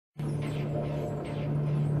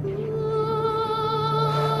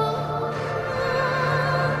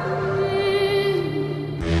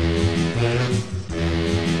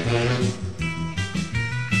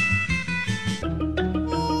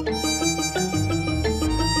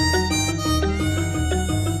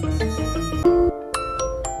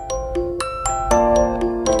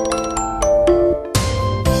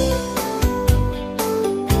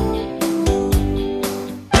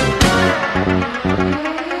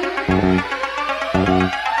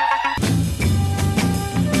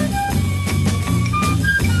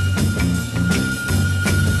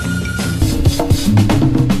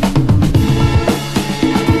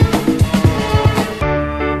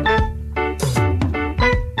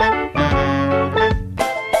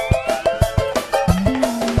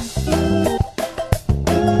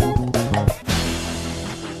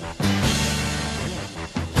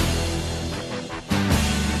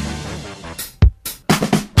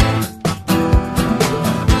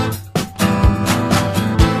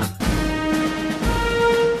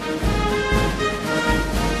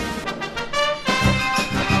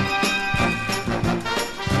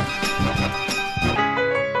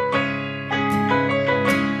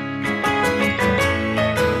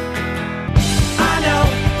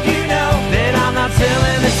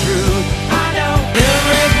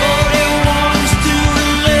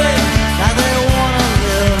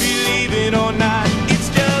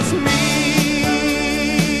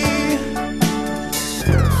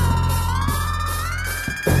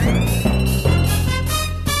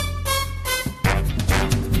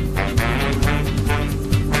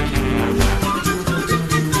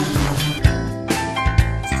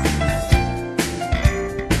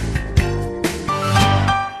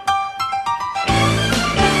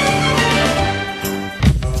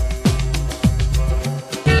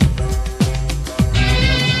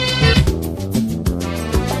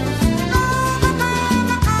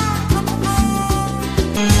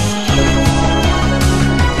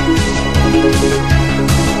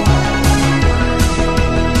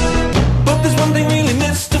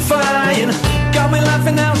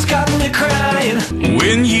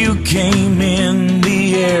When you came in,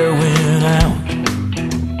 the air went out.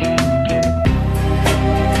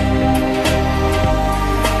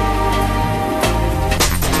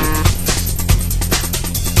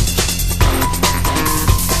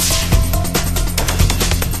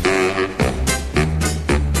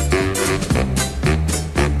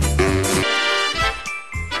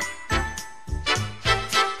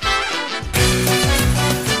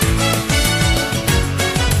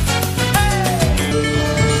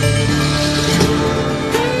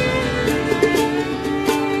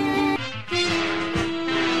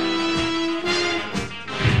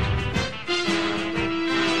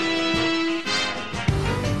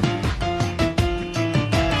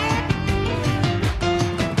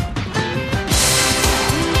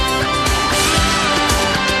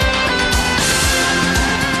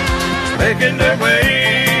 Making their way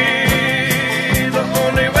the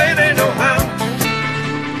only way they know how.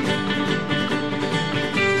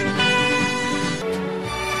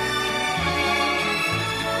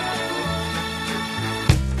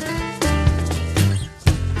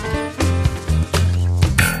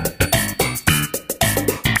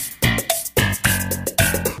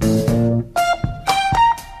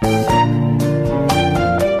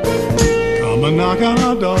 Come and knock on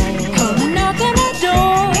our door. Come and knock on our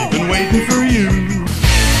door. Been waiting for you.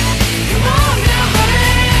 Come on now, honey.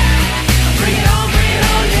 Bring it on,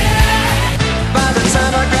 yeah. By the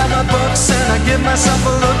time I grab my books and I give myself a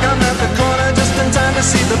look, I'm at the corner just in time to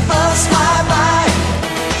see the bus fly by.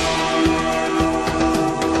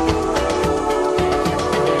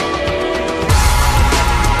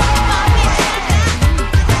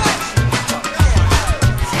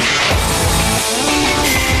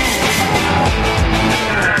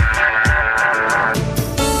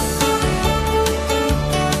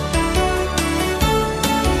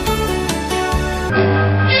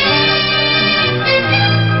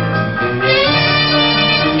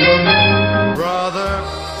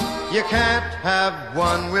 You can't have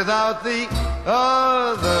one without the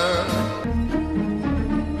other.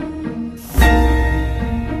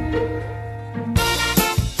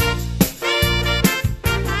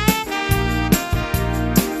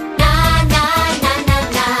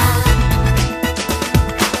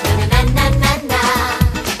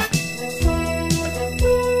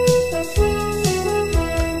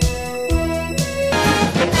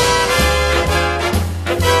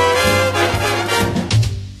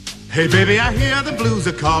 Hey baby, I hear the blues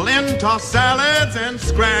are calling. Toss salads and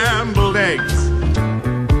scrambled eggs.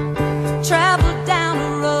 Travel down the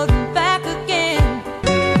road and back again.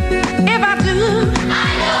 If I do,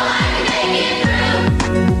 I know I can make it through.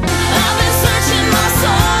 I've been searching my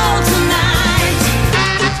soul tonight.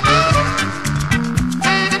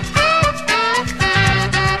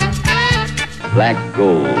 Black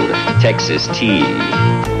Gold, Texas tea.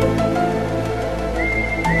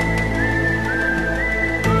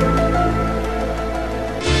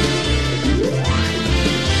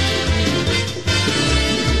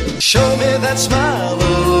 Show me that smile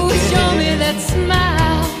Ooh, again. show me that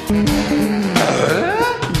smile.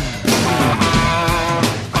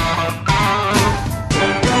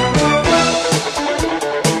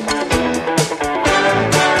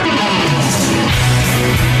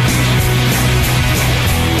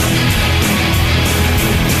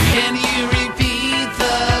 Can you repeat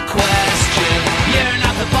the question? You're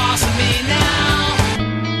not the boss of me now.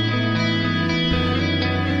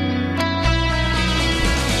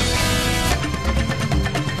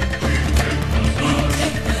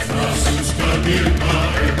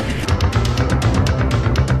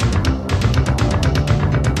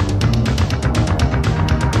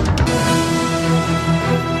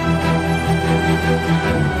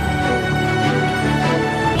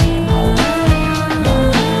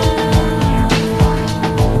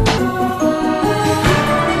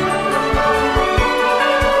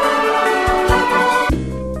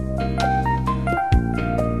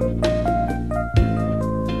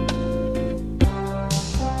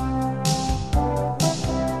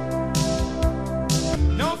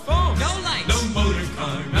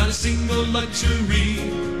 Single luxury.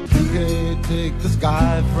 You can't take the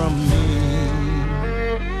sky from me.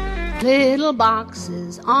 Little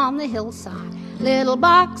boxes on the hillside. Little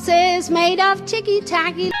boxes made of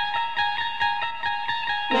ticky-tacky.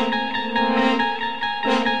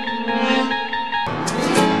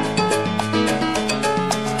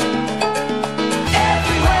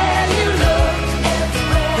 Everywhere you look,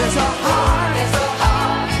 there's a heart, there's a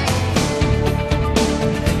heart.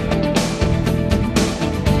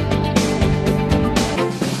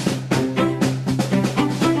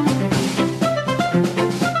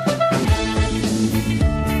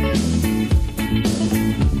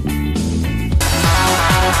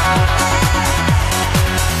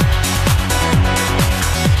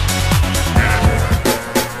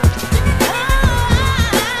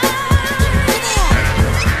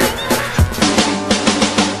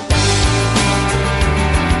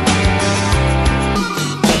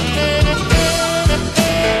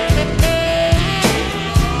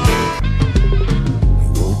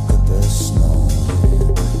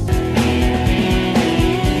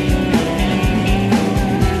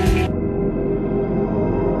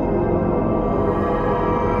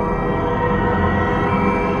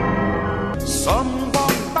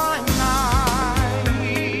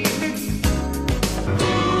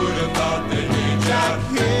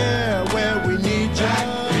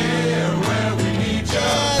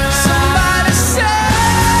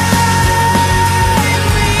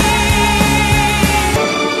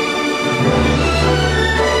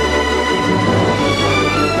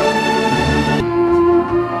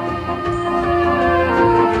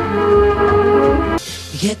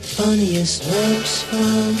 smirks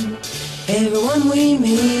from everyone we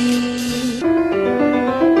meet.